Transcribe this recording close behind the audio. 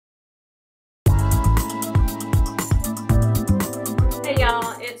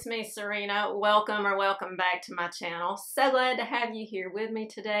it's me, Serena. Welcome or welcome back to my channel. So glad to have you here with me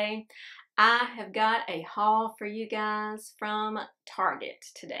today. I have got a haul for you guys from Target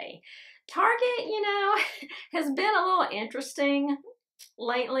today. Target, has been a little interesting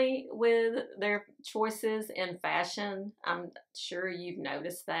lately with their choices in fashion. I'm sure you've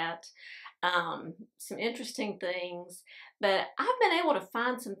noticed that. Some interesting things, but I've been able to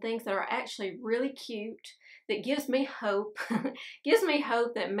find some things that are actually really cute that gives me hope. Gives me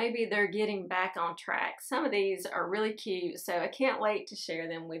hope that maybe they're getting back on track. Some of these are really cute, so I can't wait to share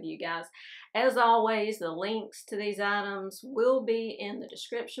them with you guys. As always, the links to these items will be in the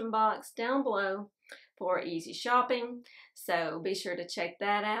description box down below for easy shopping, so be sure to check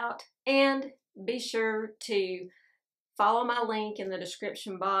that out, and be sure to follow my link in the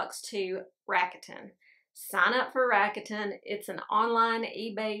description box to Rakuten. Sign up for Rakuten. It's an online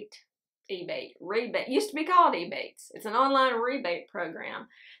rebate, used to be called Ebates. It's an online rebate program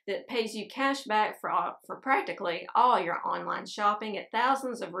that pays you cash back for practically all your online shopping at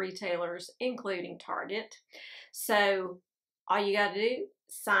thousands of retailers, including Target. So all you got to do,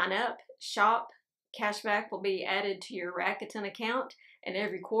 sign up, shop, cashback will be added to your Rakuten account, and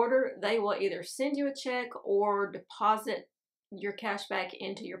every quarter they will either send you a check or deposit your cash back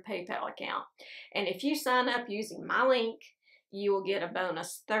into your PayPal account. And if you sign up using my link, you will get a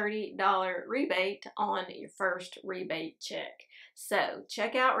bonus $30 rebate on your first rebate check. So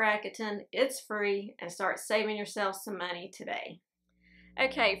check out Rakuten, it's free, and start saving yourself some money today.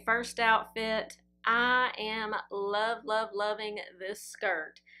 Okay, first outfit. I am loving this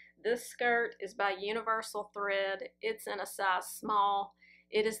skirt. This skirt is by Universal Thread. It's in a size small.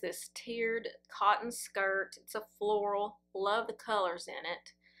 It is this tiered cotton skirt. It's a floral. Love the colors in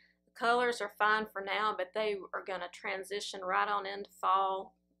it. The colors are fine for now, but they are going to transition right on into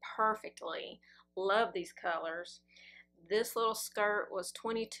fall perfectly. Love these colors. This little skirt was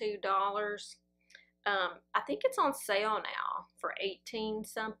 $22. I think it's on sale now for $18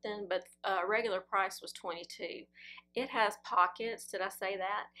 something, but regular price was $22. It has pockets, did I say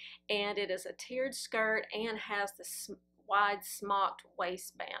that? And it is a tiered skirt and has this wide smocked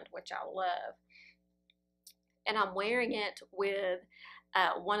waistband, which I love. And I'm wearing it with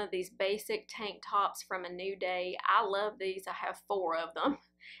one of these basic tank tops from A New Day. I love these. I have 4 of them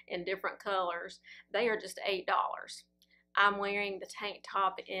in different colors. They are just $8. I'm wearing the tank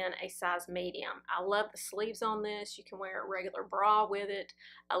top in a size medium. I love the sleeves on this. You can wear a regular bra with it.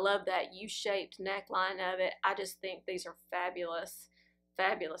 I love that U-shaped neckline of it. I just think these are fabulous,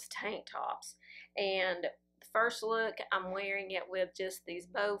 fabulous tank tops. And the first look, I'm wearing it with just these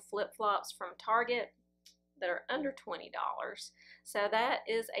bow flip-flops from Target that are under $20. So that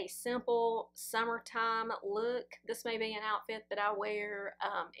is a simple summertime look. This may be an outfit that I wear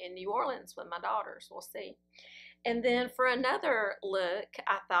in New Orleans with my daughters. We'll see. And then for another look,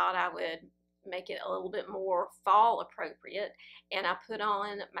 I thought I would make it a little bit more fall appropriate, and I put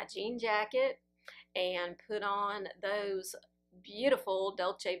on my jean jacket and put on those beautiful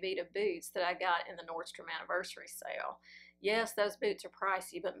Dolce Vita boots that I got in the Nordstrom anniversary sale. Yes, those boots are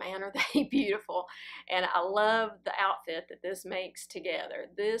pricey, but man, are they beautiful. And I love the outfit that this makes together.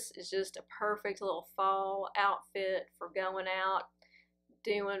 This is just a perfect little fall outfit for going out,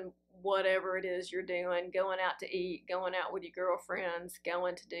 doing whatever it is you're doing, going out to eat, going out with your girlfriends,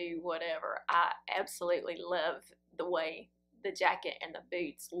 going to do whatever. I absolutely love the way the jacket and the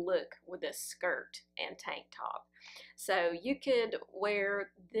boots look with this skirt and tank top. So you could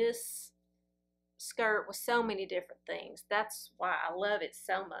wear this skirt with so many different things. That's why I love it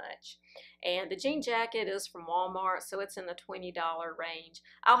so much. And the jean jacket is from Walmart, so it's in the $20 range.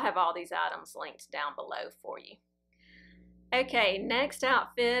 I'll have all these items linked down below for you. Okay, next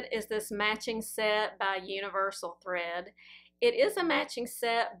outfit is this matching set by Universal Thread. It is a matching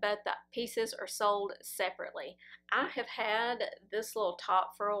set, but the pieces are sold separately. I have had this little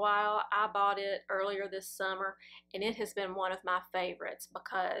top for a while. I bought it earlier this summer, and it has been one of my favorites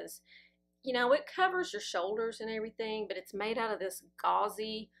because, it covers your shoulders and everything, but it's made out of this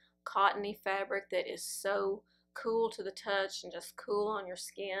gauzy, cottony fabric that is so cool to the touch and just cool on your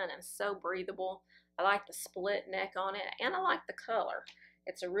skin and so breathable. I like the split neck on it, and I like the color.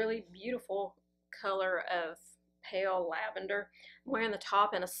 It's a really beautiful color of pale lavender. I'm wearing the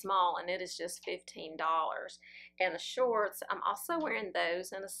top in a small, and it is just $15. And the shorts, I'm also wearing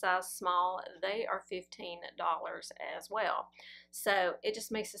those in a size small. They are $15 as well. So it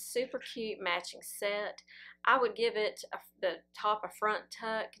just makes a super cute matching set. I would give it the top a front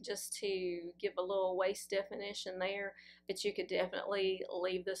tuck just to give a little waist definition there, but you could definitely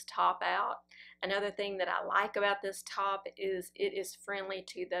leave this top out. Another thing that I like about this top is it is friendly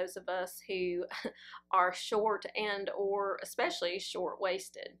to those of us who are short and or especially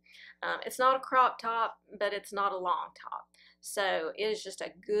short-waisted. It's not a crop top, but it's not a long top. So it is just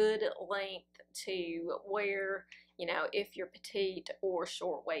a good length to wear, you know, if you're petite or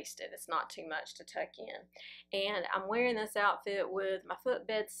short-waisted. It's not too much to tuck in. And I'm wearing this outfit with my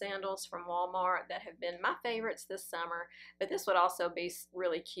footbed sandals from Walmart that have been my favorites this summer, but this would also be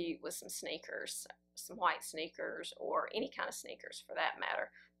really cute with some sneakers, some white sneakers or any kind of sneakers for that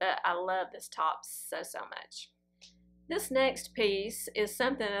matter. But I love this top so much. This next piece is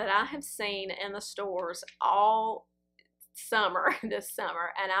something that I have seen in the stores all summer, this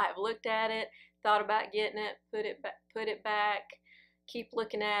summer, and I have looked at it, thought about getting it, put it back, keep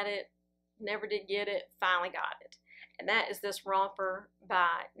looking at it, never did get it, finally got it. And that is this romper by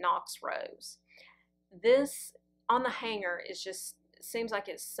Knox Rose. This on the hanger is just, it seems like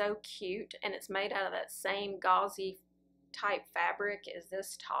it's so cute, and it's made out of that same gauzy type fabric as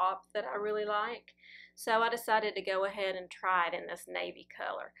this top that I really like. So I decided to go ahead and try it in this navy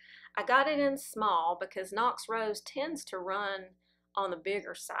color. I got it in small because Knox Rose tends to run on the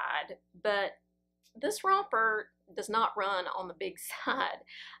bigger side, but this romper does not run on the big side.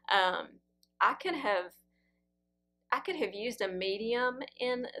 I could have used a medium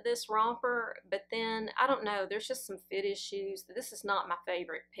in this romper, but then I don't know, there's just some fit issues. This is not my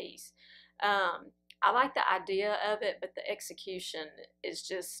favorite piece. I like the idea of it, but the execution is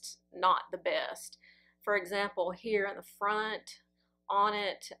just not the best. For example, here in the front on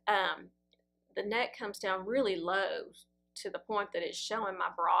it, the neck comes down really low to the point that it's showing my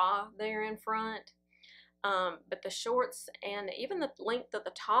bra there in front. But the shorts and even the length of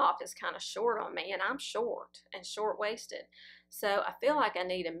the top is kind of short on me, and I'm short and short-waisted. So I feel like I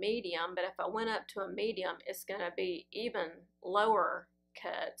need a medium, but if I went up to a medium, it's going to be even lower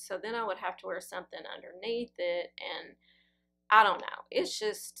cut. So then I would have to wear something underneath it, and I don't know. It's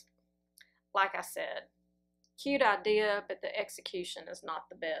just, like I said, cute idea, but the execution is not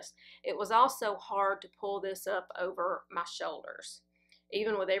the best. It was also hard to pull this up over my shoulders.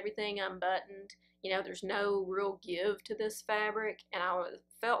 Even with everything unbuttoned, you know, there's no real give to this fabric, and I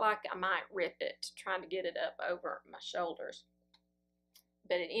felt like I might rip it trying to get it up over my shoulders.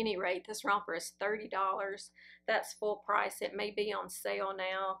 But at any rate, this romper is $30. That's full price. It may be on sale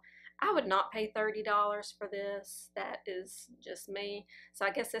now. I would not pay $30 for this. That is just me. So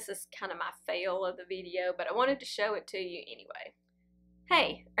I guess this is kind of my fail of the video, but I wanted to show it to you anyway.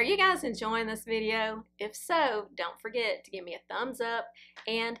 Hey, are you guys enjoying this video? If so, don't forget to give me a thumbs up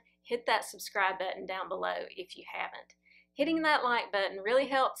and hit that subscribe button down below if you haven't. Hitting that like button really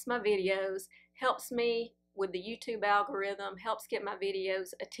helps my videos, helps me with the YouTube algorithm, helps get my videos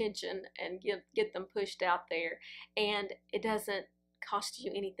attention and get them pushed out there, and it doesn't cost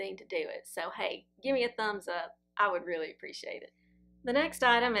you anything to do it. So hey, give me a thumbs up. I would really appreciate it. The next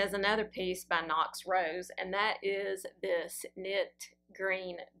item is another piece by Knox Rose, and that is this knit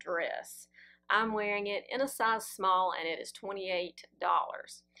green dress. I'm wearing it in a size small, and it is $28.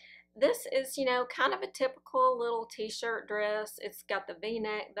 This is, you know, kind of a typical little t-shirt dress. It's got the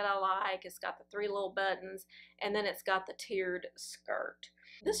v-neck that I like, it's got the 3 little buttons, and then it's got the tiered skirt.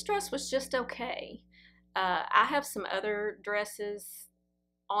 This dress was just okay. I have some other dresses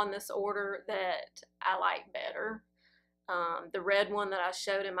on this order that I like better. The red one that I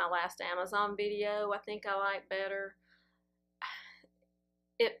showed in my last Amazon video, I think I like better.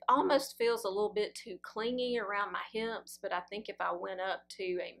 It almost feels a little bit too clingy around my hips, but I think if I went up to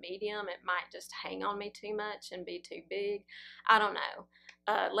a medium, it might just hang on me too much and be too big. I don't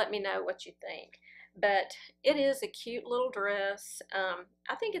know. Let me know what you think. But it is a cute little dress.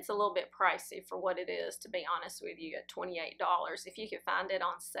 I think it's a little bit pricey for what it is, to be honest with you, at $28. If you could find it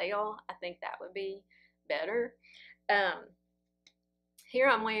on sale, I think that would be better. Here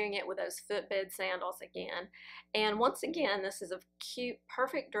I'm wearing it with those footbed sandals again. And once again, this is a cute,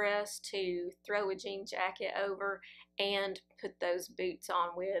 perfect dress to throw a jean jacket over and put those boots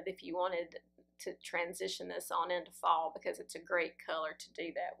on with if you wanted to transition this on into fall, because it's a great color to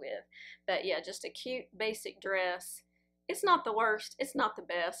do that with. But yeah, just a cute basic dress. It's not the worst, it's not the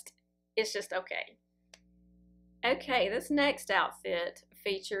best, it's just okay. Okay, this next outfit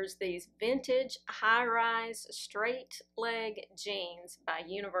features these vintage high-rise straight leg jeans by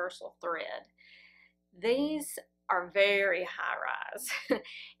Universal Thread. These are very high-rise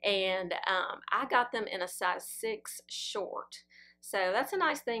and I got them in a size 6 short. So that's a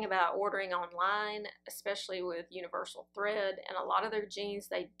nice thing about ordering online, especially with Universal Thread. And a lot of their jeans,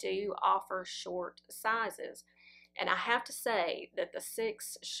 they do offer short sizes. And I have to say that the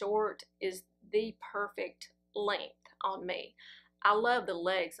 6 short is the perfect length on me. I love the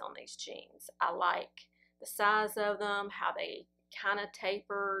legs on these jeans. I like the size of them, how they kind of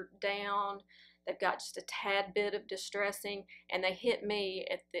taper down. They've got just a tad bit of distressing, and they hit me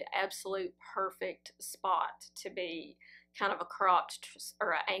at the absolute perfect spot to be kind of a cropped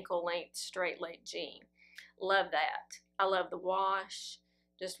or an ankle length straight leg jean. Love that. I love the wash,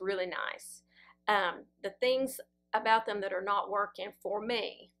 just really nice. The things about them that are not working for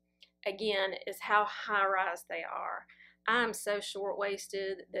me, again, is how high rise they are. I'm so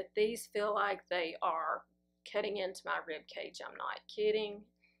short-waisted that these feel like they are cutting into my rib cage. I'm not kidding.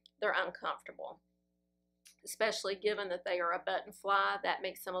 They're uncomfortable, especially given that they are a button fly. That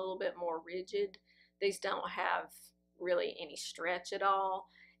makes them a little bit more rigid. These don't have really any stretch at all,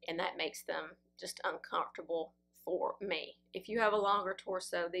 and that makes them just uncomfortable for me. If you have a longer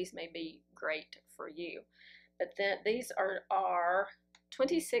torso, these may be great for you. But then these are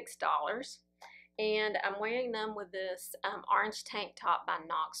 $26, and I'm wearing them with this orange tank top by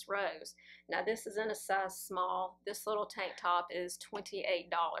Knox Rose. Now this is in a size small. This little tank top is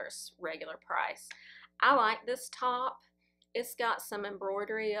 $28 regular price. I like this top. It's got some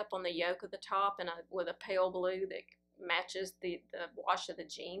embroidery up on the yoke of the top and with a pale blue that matches the wash of the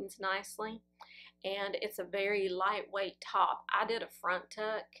jeans nicely. And it's a very lightweight top. I did a front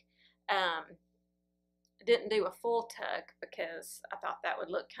tuck. Didn't do a full tuck because I thought that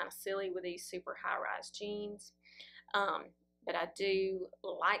would look kind of silly with these super high-rise jeans. But I do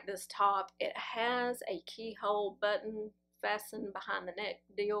like this top. It has a keyhole button fastened behind the neck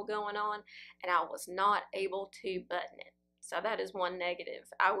deal going on, and I was not able to button it. So that is one negative.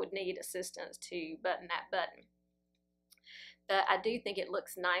 I would need assistance to button that button. But I do think it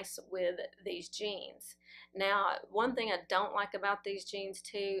looks nice with these jeans. Now, one thing I don't like about these jeans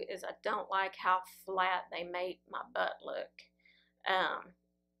too is I don't like how flat they make my butt look.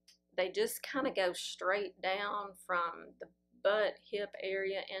 They just kind of go straight down from the butt hip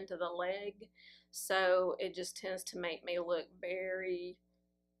area into the leg, so it just tends to make me look very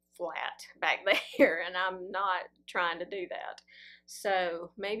flat back there, and I'm not trying to do that.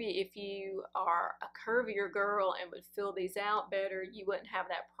 So maybe if you are a curvier girl and would fill these out better, you wouldn't have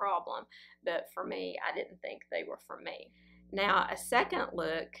that problem. But for me, I didn't think they were for me. Now, a second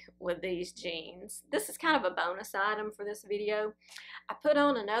look with these jeans. This is kind of a bonus item for this video. I put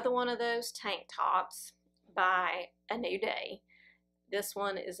on another one of those tank tops by A New Day. This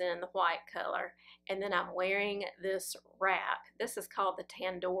one is in the white color. And then I'm wearing this wrap. This is called the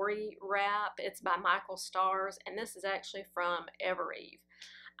Tandoori wrap. It's by Michael Stars, and this is actually from Evereve.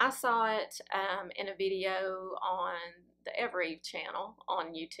 I saw it in a video on the Evereve channel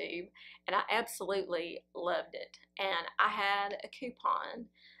on YouTube, and I absolutely loved it. And I had a coupon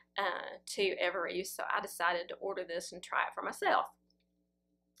to Evereve, so I decided to order this and try it for myself.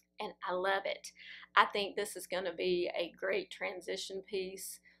 And I love it. I think this is going to be a great transition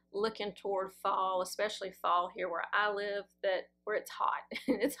piece looking toward fall, especially fall here where I live, where it's hot.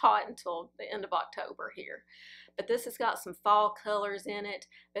 It's hot until the end of October here. But this has got some fall colors in it,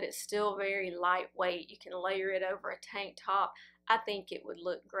 but it's still very lightweight. You can layer it over a tank top. I think it would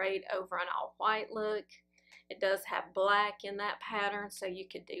look great over an all-white look. It does have black in that pattern, so you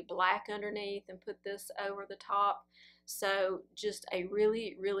could do black underneath and put this over the top. So just a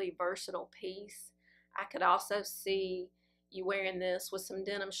really, really versatile piece. I could also see you wearing this with some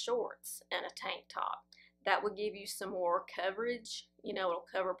denim shorts and a tank top. That would give you some more coverage. You know, it'll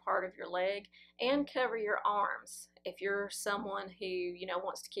cover part of your leg and cover your arms. If you're someone who, you know,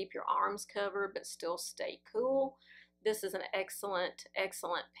 wants to keep your arms covered but still stay cool, this is an excellent,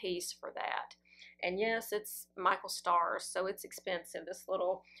 excellent piece for that. And yes, it's Michael Stars, so it's expensive. This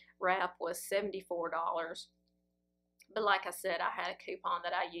little wrap was $74. But like I said, I had a coupon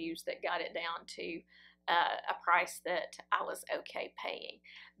that I used that got it down to a price that I was okay paying.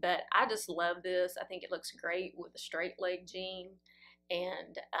 But I just love this. I think it looks great with a straight leg jean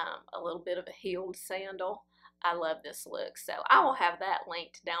and a little bit of a heeled sandal. I love this look. So I will have that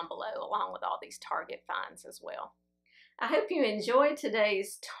linked down below along with all these Target finds as well. I hope you enjoyed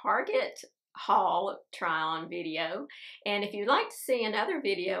today's Target haul try-on video, and if you'd like to see another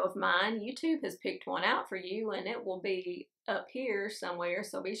video of mine, YouTube has picked one out for you, and it will be up here somewhere,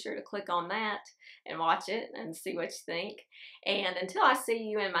 so be sure to click on that and watch it and see what you think. And until I see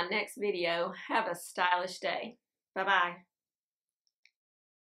you in my next video, have a stylish day. Bye-bye.